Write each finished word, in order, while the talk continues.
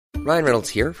Ryan Reynolds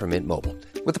here from Mint Mobile.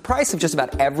 With the price of just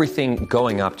about everything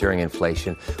going up during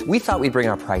inflation, we thought we'd bring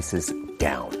our prices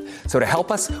down. So to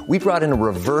help us, we brought in a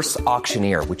reverse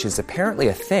auctioneer, which is apparently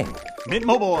a thing. Mint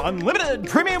Mobile Unlimited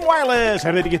Premium Wireless.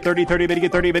 How to get 30, 30, bit to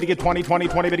get 30, bit to get 20, 20,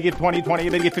 20, bit to get 20, 20,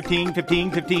 bit to get 15,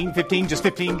 15, 15, 15, just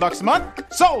 $15 a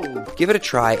month? Sold! Give it a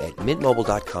try at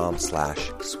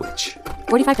mintmobile.com/switch.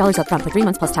 $45 up front for 3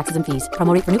 months plus taxes and fees.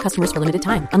 Promo rate for new customers for limited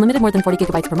time. Unlimited more than 40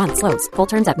 gigabytes per month. Slows full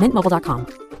terms at mintmobile.com.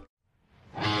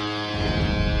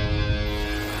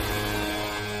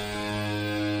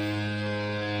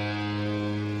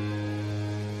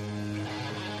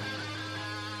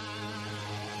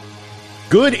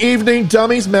 Good evening,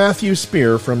 dummies. Matthew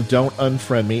Spear from Don't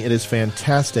Unfriend Me. It is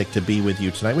fantastic to be with you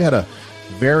tonight. We had a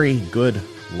very good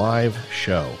live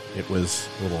show. It was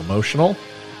a little emotional,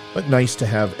 but nice to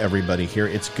have everybody here.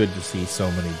 It's good to see so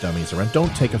many dummies around.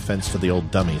 Don't take offense to the old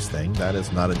dummies thing. That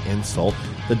is not an insult.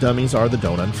 The dummies are the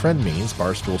Don't Unfriend Me's.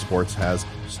 Barstool Sports has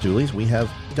stoolies. We have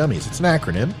dummies. It's an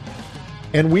acronym.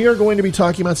 And we are going to be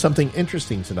talking about something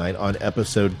interesting tonight on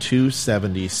episode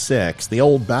 276, the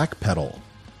old backpedal.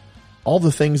 All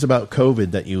the things about COVID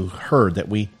that you heard that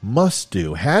we must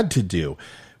do, had to do.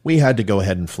 We had to go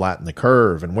ahead and flatten the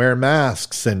curve and wear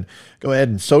masks and go ahead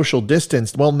and social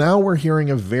distance. Well, now we're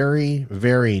hearing a very,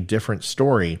 very different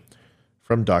story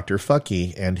from Dr.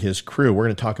 Fucky and his crew. We're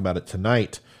going to talk about it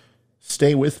tonight.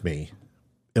 Stay with me.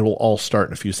 It will all start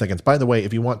in a few seconds. By the way,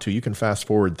 if you want to, you can fast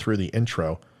forward through the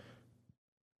intro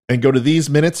and go to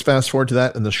these minutes, fast forward to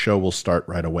that, and the show will start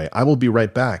right away. I will be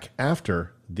right back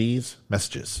after these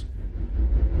messages.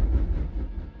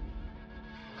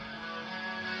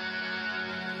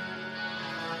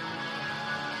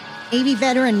 Navy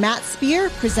veteran Matt Spear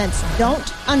presents Don't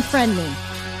Unfriend Me.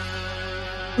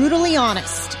 Brutally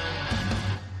honest.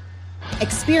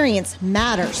 Experience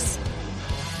matters.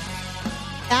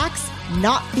 Facts,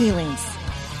 not feelings.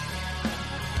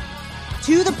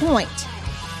 To the point.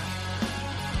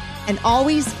 And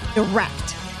always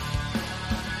direct.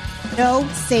 No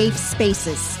safe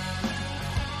spaces.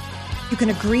 You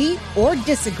can agree or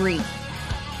disagree.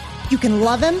 You can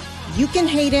love him, you can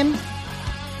hate him.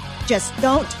 Just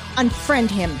don't unfriend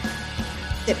him.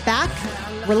 Sit back,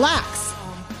 relax.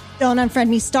 Don't Unfriend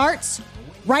Me starts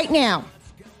right now.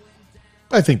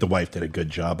 I think the wife did a good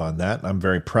job on that. I'm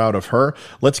very proud of her.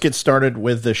 Let's get started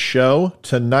with the show.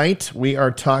 Tonight, we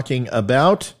are talking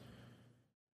about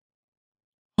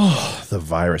the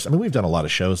virus. I mean, we've done a lot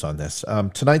of shows on this.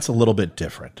 Tonight's a little bit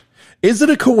different. Is it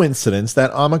a coincidence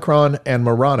that Omicron and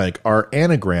moronic are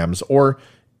anagrams, or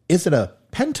is it a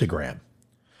pentagram?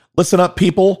 Listen up,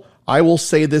 people. I will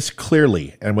say this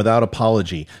clearly and without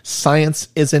apology. Science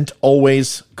isn't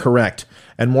always correct,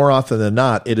 and more often than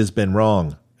not, it has been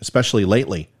wrong, especially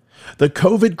lately. The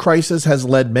COVID crisis has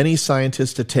led many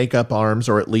scientists to take up arms,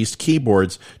 or at least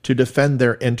keyboards, to defend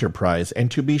their enterprise.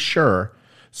 And to be sure,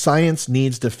 science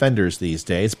needs defenders these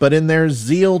days, but in their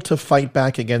zeal to fight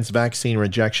back against vaccine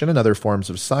rejection and other forms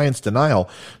of science denial,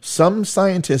 some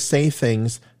scientists say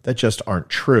things that just aren't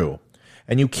true.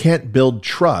 And you can't build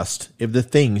trust if the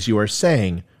things you are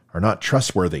saying are not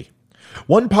trustworthy.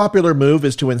 One popular move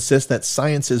is to insist that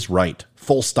science is right,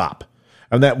 full stop,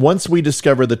 and that once we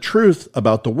discover the truth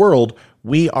about the world,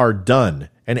 we are done.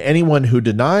 And anyone who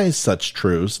denies such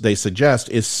truths they suggest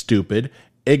is stupid,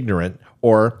 ignorant,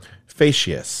 or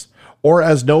fallacious. Or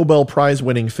as Nobel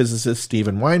Prize-winning physicist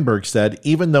Steven Weinberg said,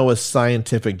 even though a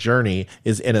scientific journey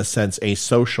is in a sense a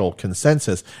social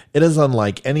consensus, it is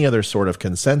unlike any other sort of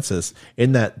consensus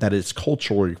in that it's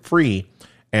culturally free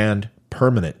and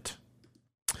permanent.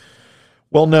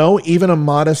 Well, no, even a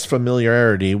modest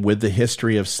familiarity with the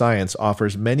history of science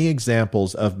offers many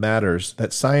examples of matters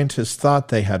that scientists thought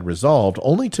they had resolved,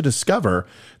 only to discover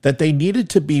that they needed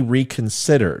to be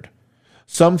reconsidered.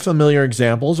 Some familiar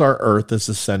examples are Earth as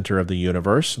the center of the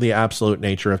universe, the absolute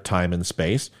nature of time and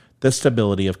space, the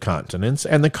stability of continents,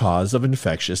 and the cause of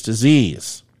infectious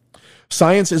disease.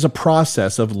 Science is a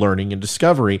process of learning and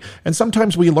discovery, and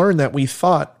sometimes we learn that we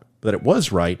thought that it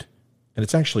was right, and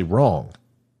it's actually wrong.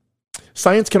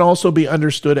 Science can also be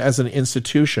understood as an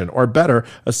institution, or better,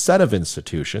 a set of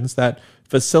institutions that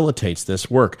facilitates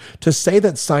this work. To say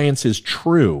that science is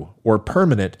true or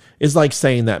permanent is like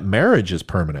saying that marriage is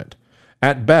permanent.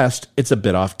 At best, it's a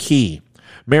bit off key.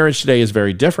 Marriage today is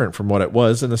very different from what it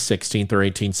was in the 16th or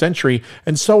 18th century,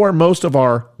 and so are most of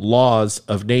our laws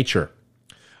of nature.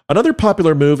 Another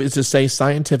popular move is to say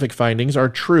scientific findings are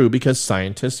true because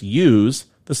scientists use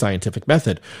the scientific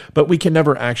method, but we can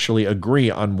never actually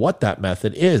agree on what that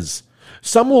method is.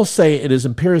 Some will say it is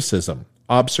empiricism.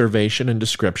 observation and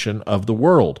description of the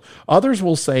world. Others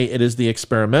will say it is the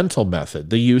experimental method,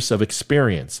 the use of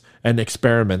experience and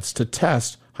experiments to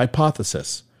test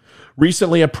hypothesis.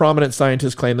 Recently, a prominent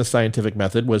scientist claimed the scientific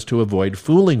method was to avoid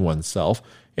fooling oneself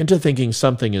into thinking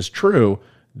something is true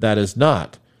that is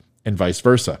not, and vice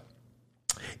versa.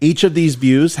 Each of these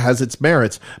views has its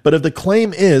merits, but if the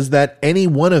claim is that any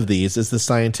one of these is the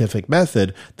scientific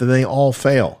method, then they all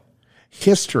fail.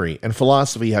 History and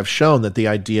philosophy have shown that the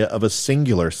idea of a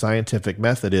singular scientific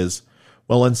method is,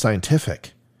 well,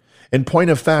 unscientific. In point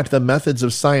of fact, the methods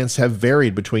of science have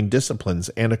varied between disciplines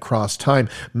and across time.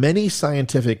 Many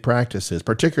scientific practices,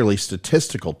 particularly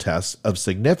statistical tests of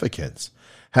significance,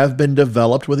 have been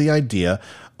developed with the idea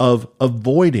of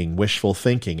avoiding wishful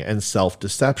thinking and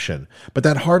self-deception, but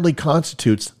that hardly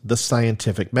constitutes the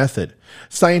scientific method.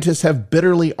 Scientists have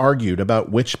bitterly argued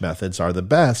about which methods are the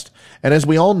best, and as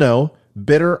we all know,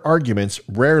 bitter arguments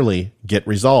rarely get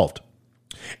resolved.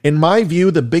 In my view,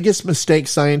 the biggest mistake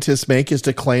scientists make is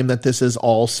to claim that this is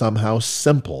all somehow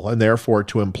simple, and therefore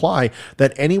to imply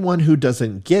that anyone who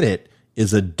doesn't get it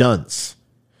is a dunce.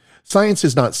 Science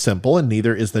is not simple, and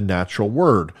neither is the natural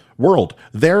world.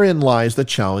 Therein lies the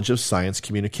challenge of science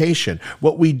communication.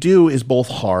 What we do is both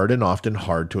hard and often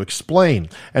hard to explain,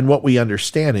 and what we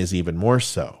understand is even more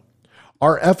so.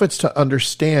 Our efforts to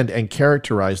understand and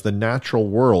characterize the natural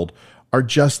world are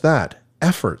just that,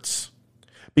 efforts.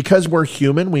 Because we're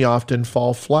human, we often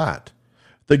fall flat.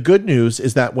 The good news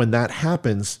is that when that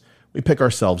happens, we pick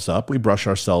ourselves up, we brush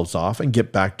ourselves off, and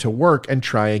get back to work and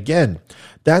try again.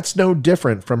 That's no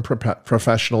different from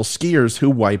professional skiers who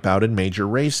wipe out in major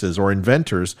races, or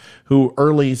inventors whose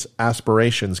early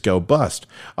aspirations go bust.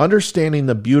 Understanding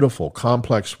the beautiful,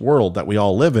 complex world that we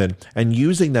all live in and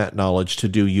using that knowledge to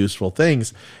do useful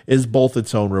things is both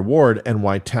its own reward and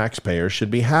why taxpayers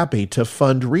should be happy to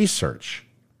fund research.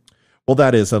 Well,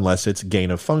 that is, unless it's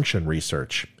gain-of-function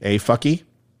research. Fucky?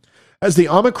 As the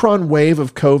Omicron wave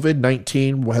of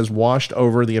COVID-19 has washed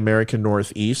over the American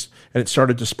Northeast and it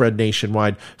started to spread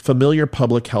nationwide, familiar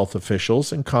public health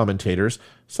officials and commentators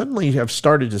suddenly have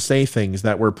started to say things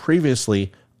that were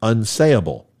previously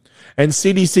unsayable. And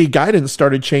CDC guidance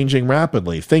started changing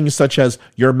rapidly. Things such as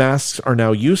your masks are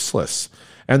now useless,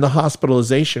 and the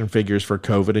hospitalization figures for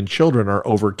COVID in children are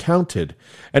overcounted.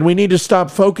 And we need to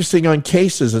stop focusing on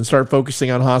cases and start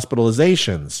focusing on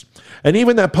hospitalizations. And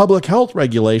even that public health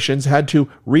regulations had to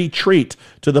retreat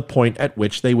to the point at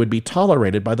which they would be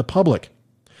tolerated by the public.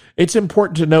 It's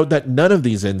important to note that none of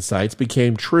these insights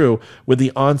became true with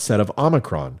the onset of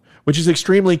Omicron, which is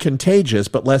extremely contagious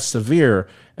but less severe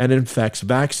and infects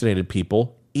vaccinated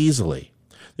people easily.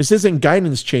 This isn't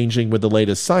guidance changing with the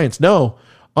latest science. No,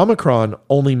 Omicron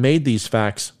only made these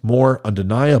facts more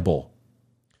undeniable.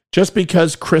 Just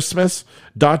because Christmas,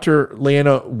 Dr.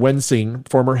 Leana Wensing,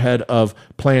 former head of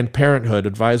Planned Parenthood,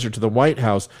 advisor to the White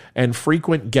House, and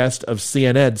frequent guest of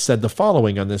CNN, said the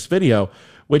following on this video,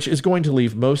 which is going to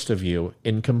leave most of you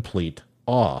in complete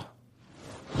awe.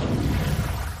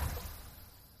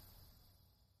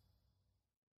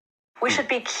 We should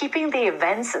be keeping the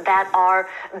events that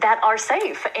are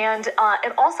safe and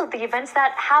also the events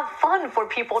that have fun for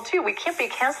people too. We can't be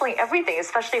canceling everything,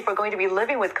 especially if we're going to be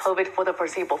living with COVID for the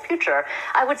foreseeable future.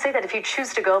 I would say that if you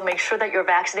choose to go, make sure that you're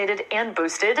vaccinated and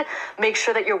boosted. Make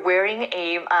sure that you're wearing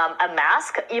a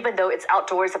mask, even though it's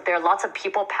outdoors. If there are lots of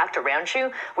people packed around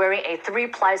you, wearing a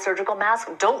 3-ply surgical mask.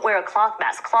 Don't wear a cloth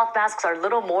mask. Cloth masks are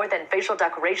little more than facial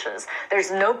decorations.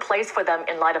 There's no place for them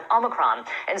in light of Omicron.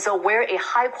 And so wear a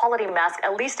high-quality mask,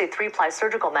 at least a 3-ply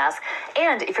surgical mask.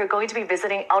 And if you're going to be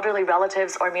visiting elderly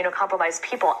relatives or immunocompromised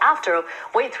people after,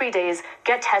 wait 3 days,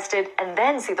 get tested, and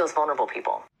then see those vulnerable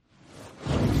people.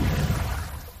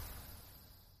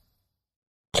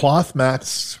 Cloth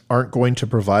masks aren't going to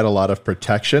provide a lot of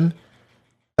protection.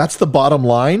 That's the bottom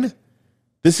line.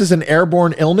 This is an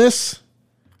airborne illness.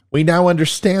 We now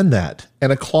understand that.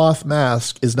 And a cloth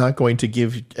mask is not going to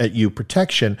give you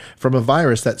protection from a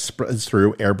virus that spreads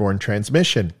through airborne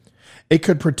transmission. It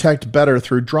could protect better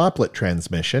through droplet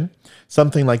transmission,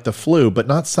 something like the flu, but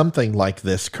not something like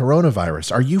this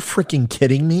coronavirus. Are you freaking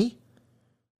kidding me?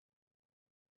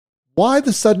 Why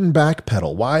the sudden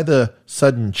backpedal? Why the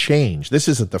sudden change? This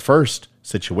isn't the first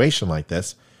situation like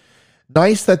this.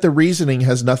 Nice that the reasoning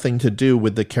has nothing to do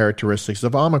with the characteristics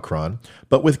of Omicron,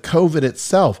 but with COVID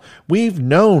itself. We've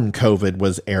known COVID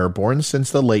was airborne since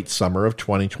the late summer of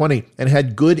 2020 and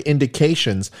had good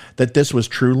indications that this was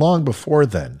true long before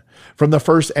then. From the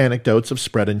first anecdotes of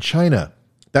spread in China,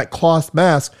 that cloth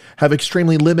masks have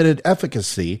extremely limited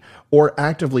efficacy or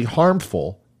actively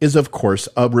harmful is, of course,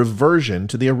 a reversion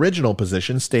to the original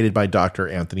position stated by Dr.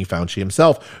 Anthony Fauci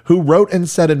himself, who wrote and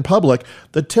said in public,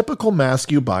 the typical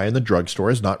mask you buy in the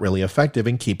drugstore is not really effective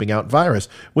in keeping out virus,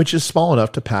 which is small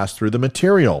enough to pass through the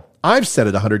material. I've said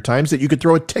it 100 times that you could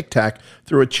throw a Tic Tac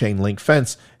through a chain link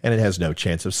fence and it has no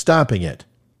chance of stopping it.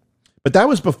 But that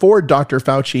was before Dr.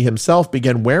 Fauci himself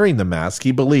began wearing the mask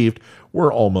he believed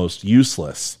were almost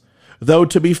useless. Though,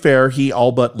 to be fair, he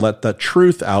all but let the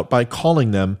truth out by calling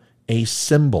them a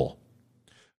symbol.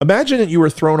 Imagine that you were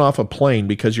thrown off a plane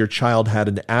because your child had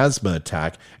an asthma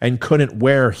attack and couldn't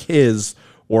wear his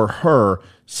or her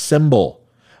symbol.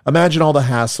 Imagine all the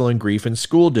hassle and grief in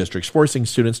school districts forcing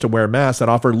students to wear masks that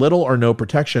offer little or no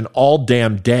protection all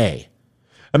damn day.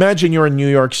 Imagine you're in New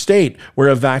York State, where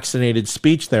a vaccinated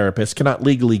speech therapist cannot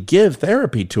legally give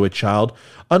therapy to a child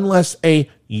unless a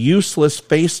useless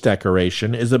face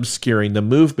decoration is obscuring the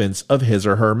movements of his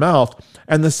or her mouth,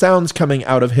 and the sounds coming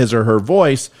out of his or her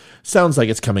voice sounds like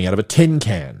it's coming out of a tin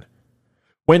can.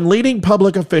 When leading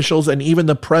public officials and even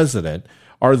the president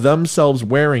are themselves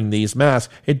wearing these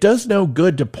masks, it does no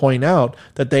good to point out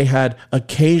that they had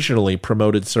occasionally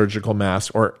promoted surgical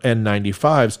masks or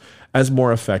N95s as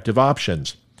more effective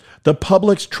options. The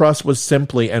public's trust was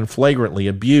simply and flagrantly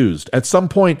abused. At some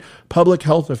point, public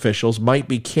health officials might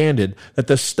be candid that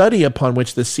the study upon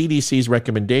which the CDC's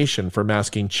recommendation for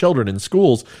masking children in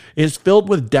schools is filled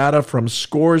with data from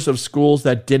scores of schools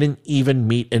that didn't even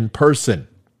meet in person.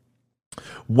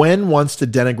 Wen wants to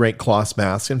denigrate cloth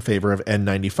masks in favor of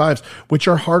N95s, which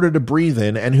are harder to breathe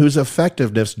in and whose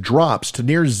effectiveness drops to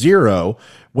near zero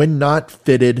when not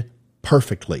fitted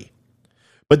perfectly.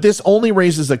 But this only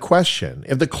raises a question.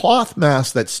 If the cloth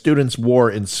masks that students wore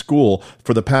in school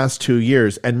for the past 2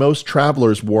 years and most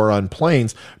travelers wore on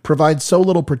planes provide so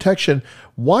little protection,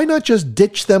 why not just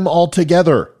ditch them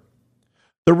altogether?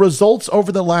 The results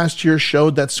over the last year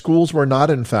showed that schools were not,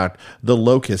 in fact, the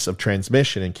locus of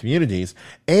transmission in communities,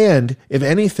 and, if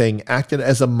anything, acted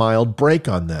as a mild brake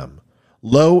on them.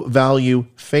 Low-value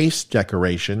face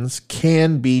decorations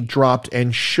can be dropped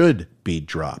and should be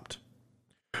dropped.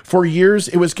 For years,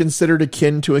 it was considered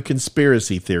akin to a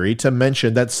conspiracy theory to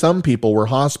mention that some people were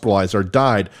hospitalized or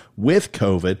died with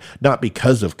COVID, not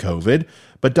because of COVID,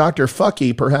 but Dr.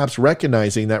 Fauci, perhaps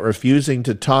recognizing that refusing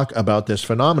to talk about this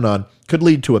phenomenon could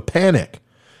lead to a panic.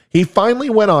 He finally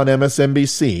went on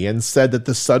MSNBC and said that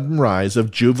the sudden rise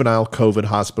of juvenile COVID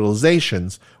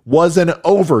hospitalizations was an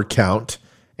overcount,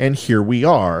 and here we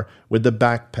are with the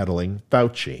backpedaling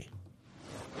Fauci.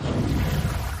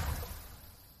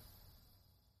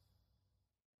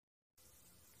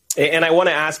 And I want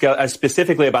to ask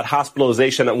specifically about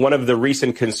hospitalization. One of the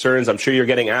recent concerns, I'm sure you're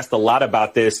getting asked a lot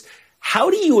about this. How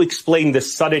do you explain the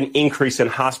sudden increase in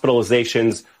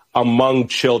hospitalizations among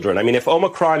children? I mean, if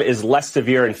Omicron is less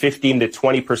severe and 15 to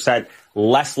 20%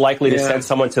 less likely to send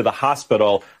someone to the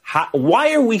hospital,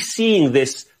 why are we seeing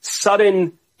this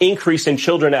sudden increase in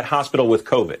children at hospital with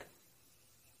COVID?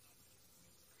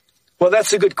 Well,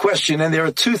 that's a good question. And there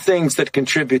are two things that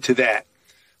contribute to that.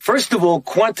 First of all,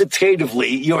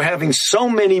 quantitatively, you're having so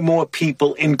many more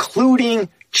people, including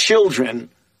children,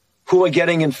 who are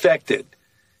getting infected.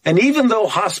 And even though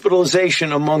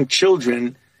hospitalization among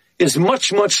children is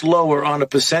much, much lower on a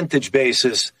percentage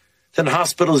basis than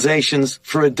hospitalizations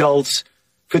for adults,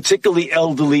 particularly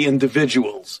elderly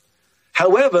individuals.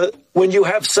 However, when you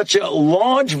have such a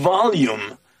large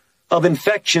volume of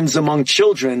infections among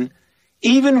children,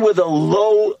 even with a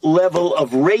low level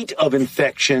of rate of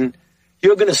infection,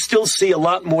 you're going to still see a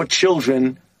lot more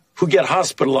children who get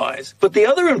hospitalized. But the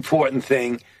other important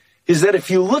thing is that if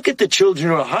you look at the children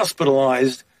who are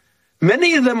hospitalized,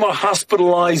 many of them are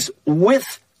hospitalized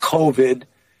with COVID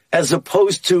as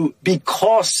opposed to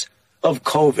because of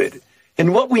COVID.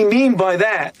 And what we mean by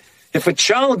that, if a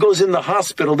child goes in the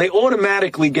hospital, they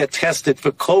automatically get tested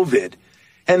for COVID,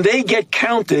 and they get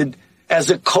counted as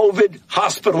a COVID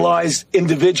hospitalized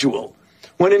individual,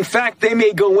 when in fact they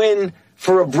may go in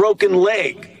for a broken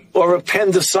leg or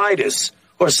appendicitis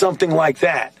or something like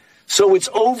that. So it's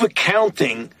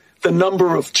overcounting the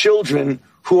number of children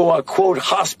who are, quote,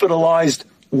 hospitalized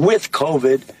with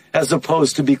COVID as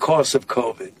opposed to because of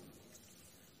COVID.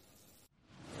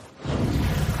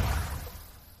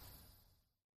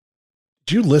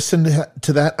 Did you listen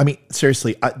to that? I mean,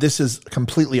 seriously, this is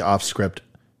completely off script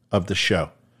of the show.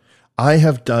 I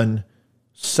have done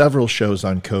several shows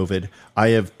on COVID. I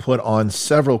have put on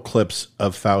several clips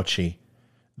of Fauci.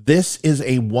 This is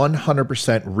a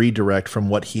 100% redirect from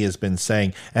what he has been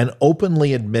saying and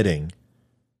openly admitting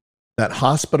that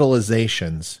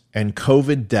hospitalizations and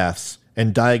COVID deaths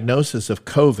and diagnosis of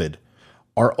COVID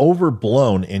are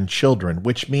overblown in children,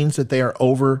 which means that they are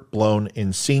overblown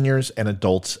in seniors and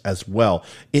adults as well.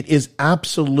 It is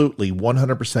absolutely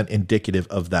 100% indicative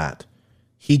of that.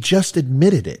 He just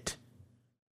admitted it.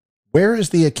 Where is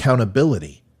the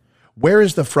accountability? Where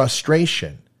is the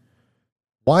frustration?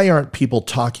 Why aren't people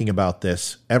talking about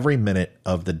this every minute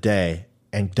of the day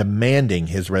and demanding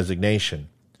his resignation?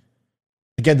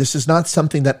 Again, this is not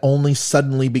something that only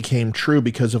suddenly became true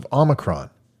because of Omicron.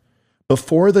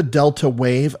 Before the Delta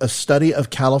wave, a study of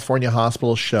California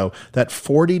hospitals show that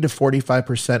 40 to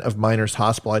 45% of minors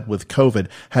hospitalized with COVID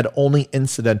had only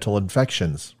incidental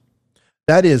infections.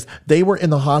 That is, they were in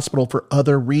the hospital for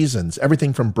other reasons,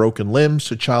 everything from broken limbs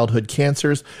to childhood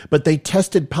cancers, but they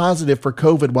tested positive for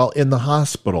COVID while in the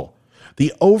hospital.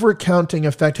 The overcounting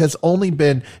effect has only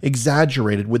been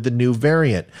exaggerated with the new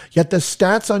variant, yet the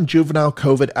stats on juvenile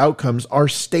COVID outcomes are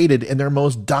stated in their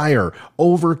most dire,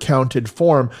 overcounted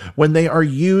form when they are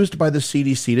used by the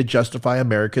CDC to justify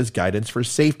America's guidance for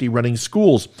safety running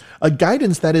schools, a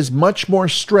guidance that is much more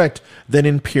strict than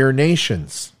in peer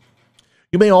nations.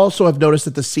 You may also have noticed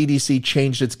that the CDC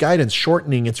changed its guidance,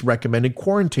 shortening its recommended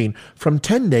quarantine from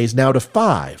 10 days now to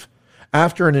 5.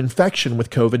 After an infection with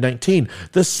COVID-19.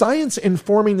 The science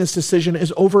informing this decision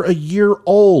is over a year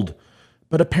old,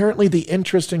 but apparently the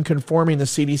interest in conforming the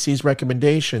CDC's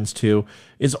recommendations to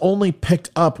is only picked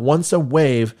up once a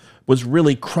wave was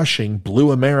really crushing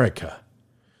Blue America.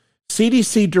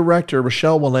 CDC Director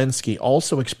Rochelle Walensky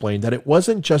also explained that it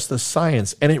wasn't just the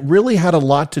science, and it really had a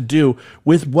lot to do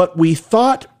with what we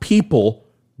thought people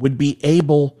would be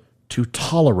able to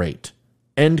tolerate.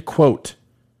 End quote.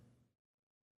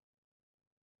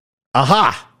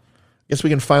 Aha! Guess we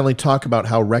can finally talk about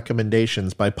how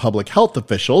recommendations by public health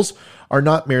officials are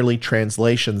not merely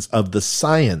translations of the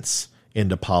science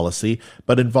into policy,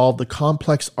 but involve the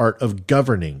complex art of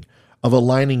governing, of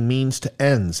aligning means to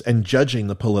ends and judging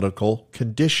the political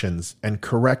conditions and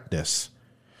correctness.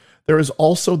 There is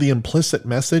also the implicit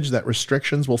message that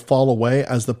restrictions will fall away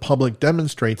as the public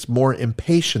demonstrates more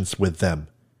impatience with them.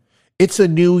 It's a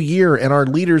new year, and our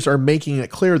leaders are making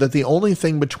it clear that the only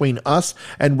thing between us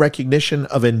and recognition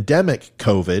of endemic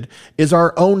COVID is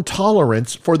our own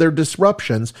tolerance for their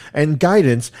disruptions and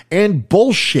guidance and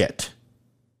bullshit.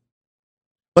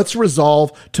 Let's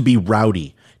resolve to be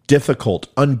rowdy, difficult,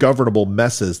 ungovernable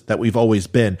messes that we've always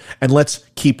been, and let's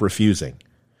keep refusing.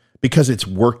 Because it's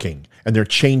working, and they're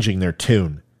changing their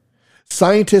tune.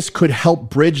 Scientists could help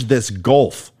bridge this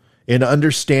gulf in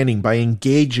understanding by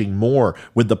engaging more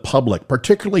with the public,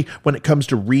 particularly when it comes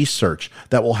to research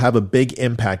that will have a big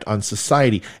impact on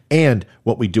society and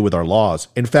what we do with our laws.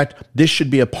 In fact, this should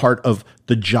be a part of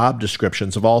the job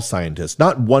descriptions of all scientists,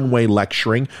 not one-way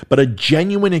lecturing, but a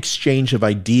genuine exchange of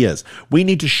ideas. We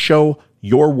need to show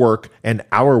your work and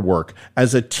our work,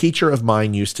 as a teacher of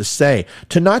mine used to say,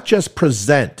 to not just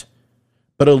present,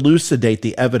 but elucidate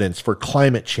the evidence for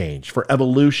climate change, for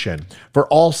evolution, for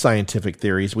all scientific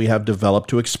theories we have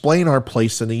developed to explain our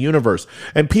place in the universe.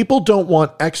 And people don't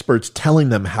want experts telling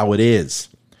them how it is.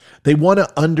 They want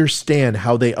to understand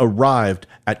how they arrived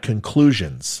at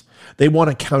conclusions. They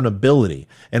want accountability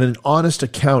and an honest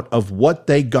account of what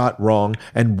they got wrong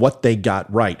and what they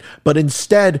got right. But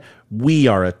instead, we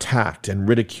are attacked and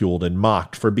ridiculed and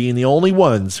mocked for being the only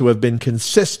ones who have been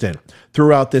consistent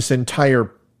throughout this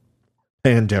entire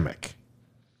pandemic.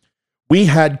 We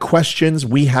had questions,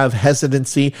 we have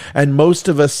hesitancy, and most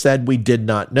of us said we did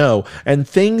not know, and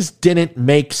things didn't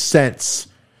make sense.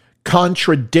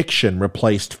 Contradiction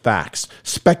replaced facts.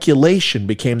 Speculation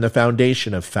became the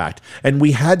foundation of fact, and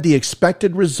we had the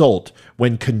expected result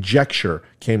when conjecture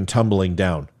came tumbling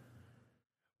down.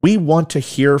 We want to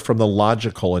hear from the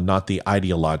logical and not the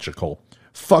ideological.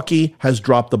 Fucky has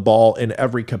dropped the ball in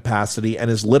every capacity and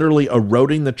is literally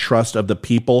eroding the trust of the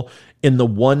people in the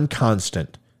one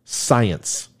constant,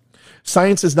 science.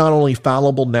 Science is not only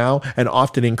fallible now and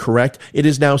often incorrect, it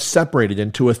is now separated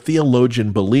into a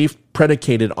theologian belief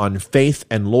predicated on faith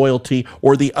and loyalty,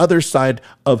 or the other side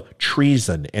of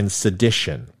treason and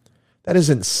sedition. That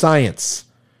isn't science.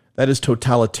 That is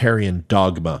totalitarian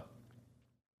dogma.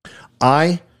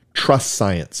 I trust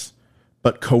science,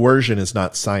 but coercion is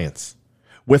not science.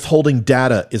 Withholding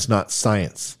data is not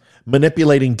science.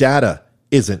 Manipulating data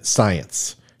isn't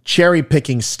science.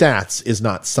 Cherry-picking stats is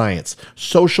not science.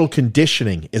 Social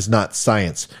conditioning is not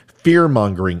science.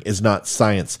 Fear-mongering is not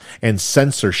science. And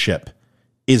censorship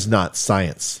is not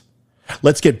science.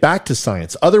 Let's get back to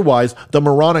science. Otherwise, the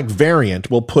moronic variant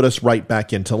will put us right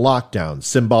back into lockdowns,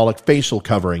 symbolic facial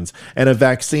coverings, and a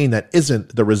vaccine that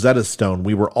isn't the Rosetta Stone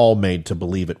we were all made to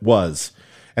believe it was.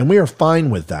 And we are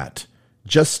fine with that.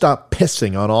 Just stop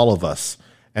pissing on all of us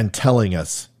and telling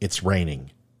us it's raining.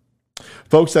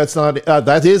 Folks,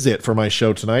 that is it for my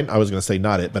show tonight. I was going to say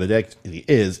not it, but it actually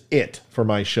is it for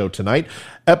my show tonight.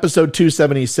 Episode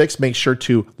 276. Make sure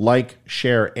to like,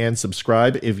 share, and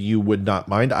subscribe if you would not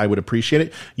mind. I would appreciate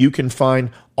it. You can find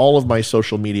all of my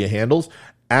social media handles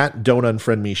at Don't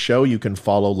Unfriend Me Show. You can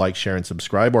follow, like, share, and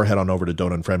subscribe, or head on over to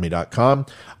don'tunfriendme.com.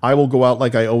 I will go out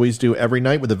like I always do every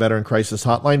night with the Veteran Crisis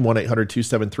Hotline,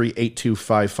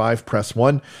 1-800-273-8255. Press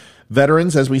 1.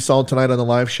 Veterans, as we saw tonight on the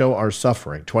live show, are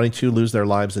suffering. 22 lose their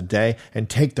lives a day and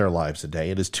take their lives a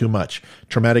day. It is too much.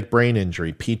 Traumatic brain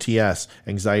injury, PTS,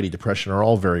 anxiety, depression are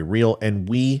all very real, and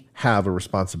we have a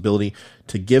responsibility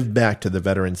to give back to the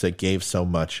veterans that gave so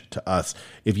much to us.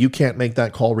 If you can't make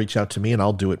that call, reach out to me and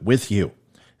I'll do it with you.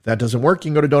 If that doesn't work,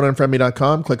 you can go to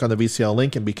don'tunfriendme.com, click on the VCL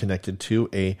link, and be connected to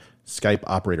a Skype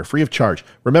operator free of charge.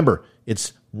 Remember,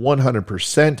 it's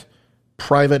 100%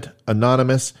 private,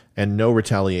 anonymous, and no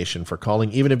retaliation for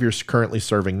calling, even if you're currently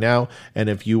serving now. And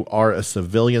if you are a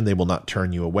civilian, they will not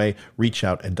turn you away. Reach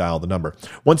out and dial the number.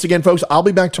 Once again, folks, I'll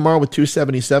be back tomorrow with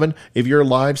 277. If you're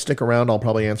live, stick around. I'll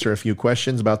probably answer a few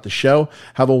questions about the show.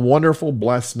 Have a wonderful,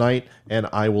 blessed night, and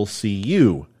I will see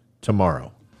you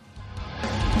tomorrow.